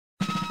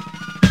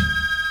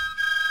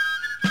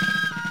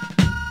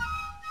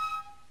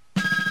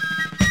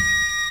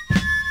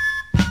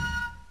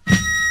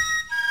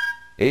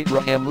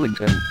Abraham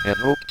Lincoln had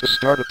hoped to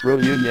start a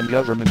pro-Union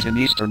government in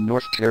eastern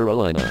North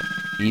Carolina.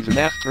 Even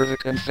after the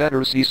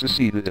Confederacy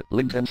seceded,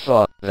 Lincoln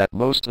thought that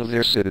most of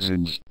their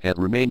citizens had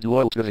remained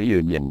loyal to the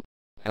Union.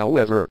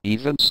 However,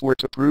 events were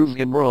to prove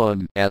him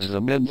wrong, as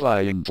the men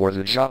vying for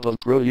the job of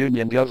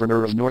pro-Union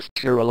governor of North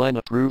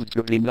Carolina proved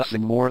to be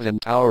nothing more than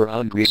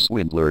power-hungry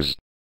swindlers.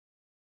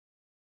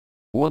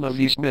 One of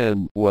these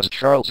men was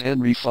Charles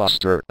Henry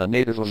Foster, a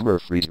native of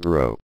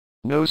Murfreesboro.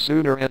 No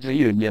sooner had the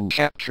Union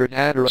captured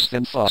Hatteras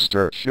than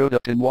Foster showed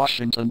up in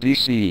Washington,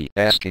 D.C.,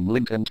 asking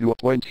Lincoln to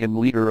appoint him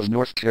leader of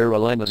North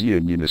Carolina's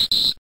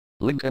Unionists.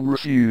 Lincoln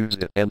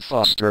refused, and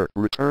Foster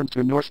returned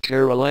to North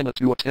Carolina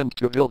to attempt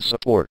to build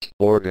support,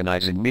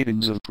 organizing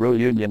meetings of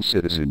pro-Union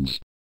citizens.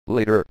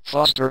 Later,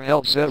 Foster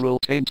held several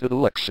tainted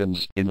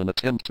elections in an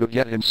attempt to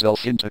get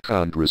himself into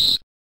Congress.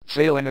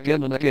 Failing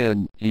again and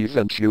again, he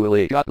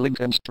eventually got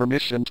Lincoln's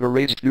permission to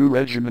raise 2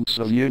 regiments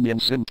of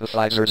Union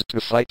sympathizers to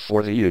fight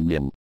for the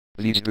Union.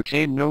 These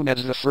became known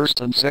as the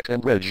 1st and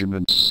 2nd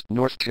Regiments,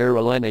 North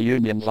Carolina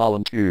Union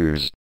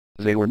Volunteers.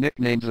 They were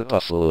nicknamed the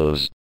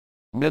Buffaloes.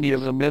 Many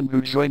of the men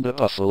who joined the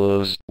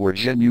Buffaloes were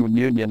genuine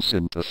Union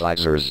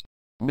sympathizers.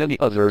 Many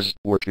others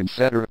were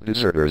Confederate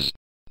deserters.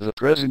 The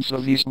presence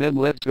of these men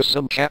led to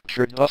some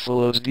captured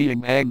Buffaloes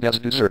being hanged as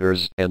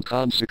deserters, and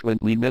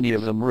consequently many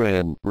of them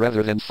ran,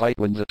 rather than fight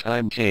when the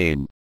time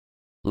came.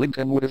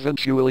 Lincoln would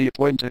eventually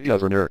appoint a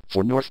governor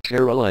for North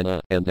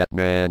Carolina, and that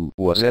man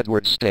was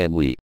Edward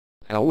Stanley.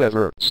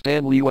 However,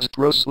 Stanley was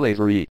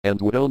pro-slavery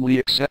and would only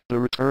accept the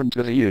return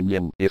to the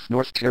Union if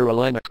North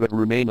Carolina could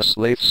remain a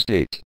slave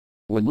state.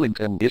 When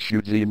Lincoln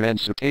issued the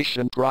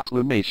Emancipation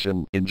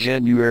Proclamation in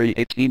January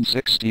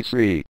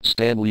 1863,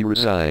 Stanley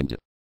resigned.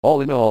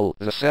 All in all,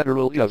 the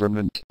federal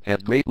government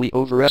had greatly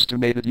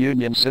overestimated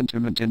Union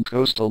sentiment in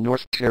coastal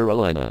North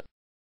Carolina.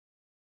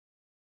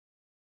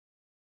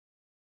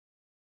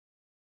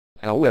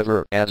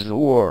 However, as the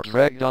war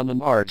dragged on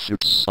and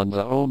hardships on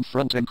the home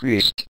front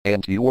increased,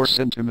 anti-war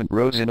sentiment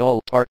rose in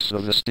all parts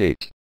of the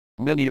state.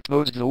 Many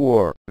opposed the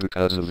war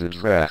because of the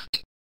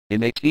draft.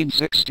 In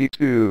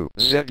 1862,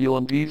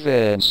 Zebulon B.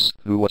 Vance,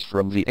 who was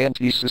from the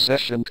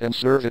anti-secession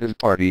Conservative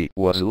Party,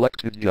 was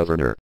elected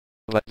governor.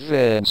 But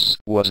Vance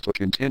was to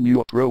continue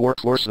a pro-war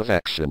course of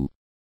action.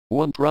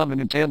 One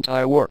prominent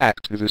anti-war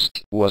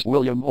activist was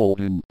William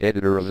Holden,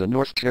 editor of the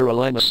North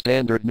Carolina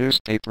Standard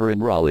newspaper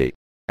in Raleigh.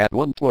 At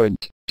one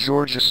point,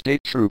 Georgia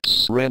state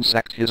troops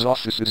ransacked his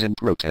offices in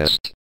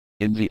protest.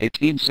 In the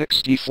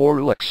 1864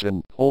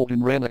 election,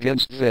 Holden ran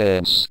against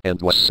Vance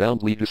and was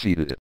soundly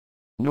defeated.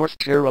 North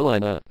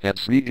Carolina had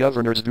 3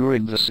 governors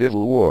during the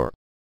Civil War.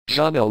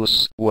 John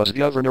Ellis was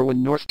governor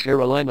when North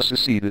Carolina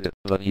seceded,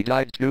 but he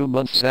died 2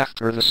 months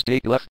after the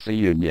state left the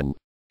Union.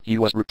 He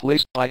was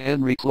replaced by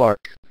Henry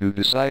Clark, who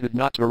decided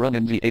not to run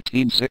in the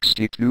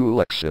 1862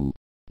 election.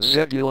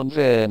 Zebulon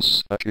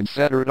Vance, a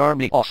Confederate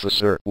Army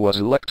officer, was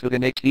elected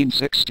in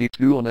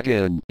 1862 and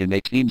again in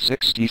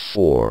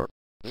 1864.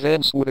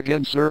 Vance would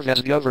again serve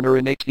as governor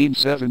in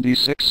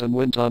 1876 and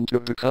went on to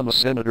become a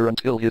senator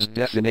until his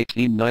death in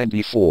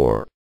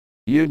 1894.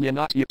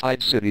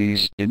 Union-occupied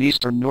cities in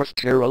eastern North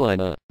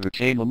Carolina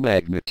became a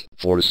magnet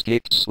for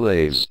escaped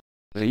slaves.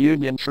 The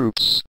Union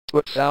troops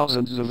put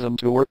thousands of them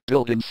to work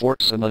building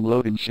forts and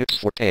unloading ships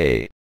for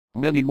pay.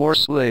 Many more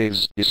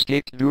slaves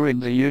escaped during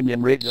the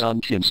Union raids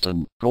on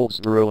Kinston,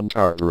 Goldsboro and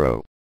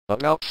Tarboro.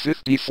 About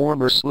 50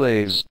 former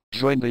slaves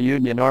joined the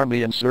Union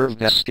Army and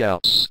served as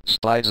scouts,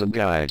 spies and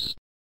guides.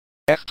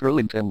 After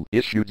Lincoln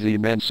issued the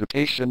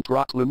Emancipation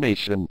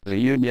Proclamation, the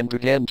Union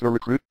began to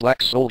recruit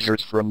black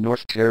soldiers from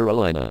North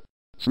Carolina.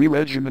 3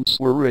 regiments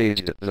were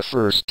raised, the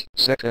 1st,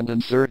 2nd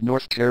and 3rd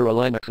North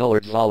Carolina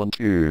Colored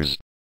Volunteers.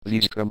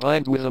 These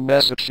combined with a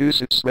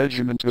Massachusetts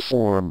regiment to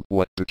form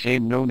what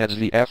became known as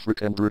the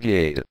African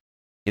Brigade.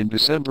 In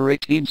December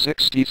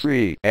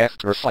 1863,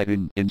 after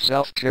fighting in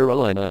South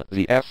Carolina,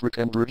 the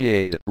African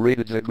Brigade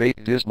raided the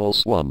Great Dismal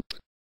Swamp.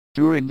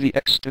 During the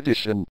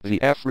expedition,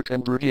 the African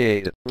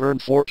Brigade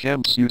burned 4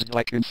 camps used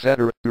by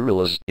Confederate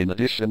guerrillas, in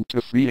addition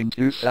to freeing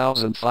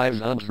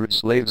 2,500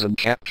 slaves and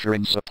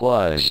capturing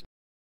supplies.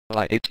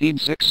 By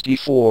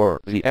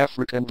 1864, the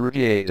African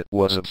Brigade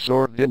was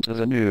absorbed into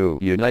the new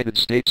United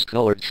States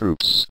Colored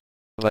Troops.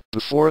 But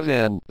before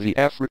then, the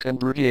African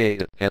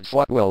Brigade had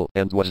fought well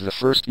and was the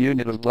first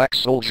unit of black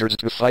soldiers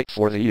to fight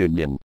for the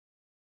Union.